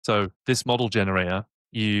So this model generator,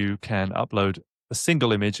 you can upload a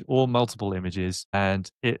single image or multiple images,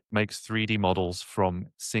 and it makes 3D models from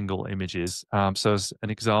single images. So as an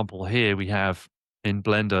example here, we have in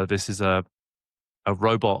Blender, this is a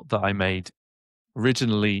robot that I made.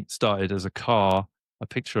 Originally started as a car, a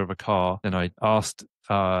picture of a car. Then I asked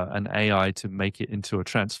an AI to make it into a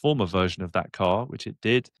transformer version of that car, which it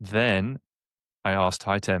did. Then I asked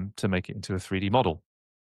Hitem to make it into a 3D model.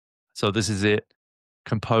 So this is it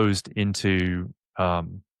composed into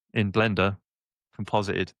in Blender,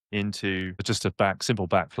 composited into just a simple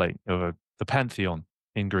backplate of the Pantheon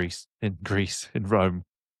in Greece, in Rome.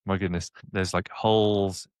 My goodness, there's like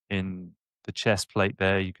holes in the chest plate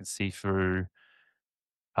there. You can see through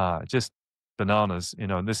just bananas,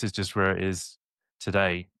 and this is just where it is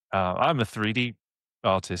today. I'm a 3D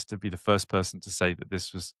artist to be the first person to say that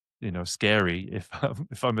this was, scary if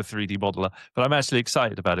if I'm a 3D modeler, but I'm actually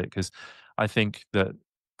excited about it because I think that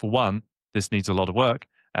for one, this needs a lot of work,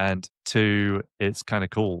 and two, it's kind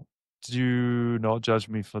of cool. Do not judge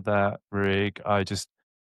me for that, Rig. I just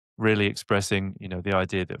really expressing, the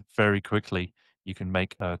idea that very quickly you can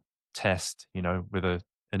make a test, with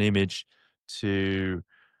an image to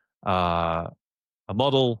uh, a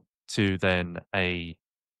model to then a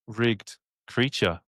rigged creature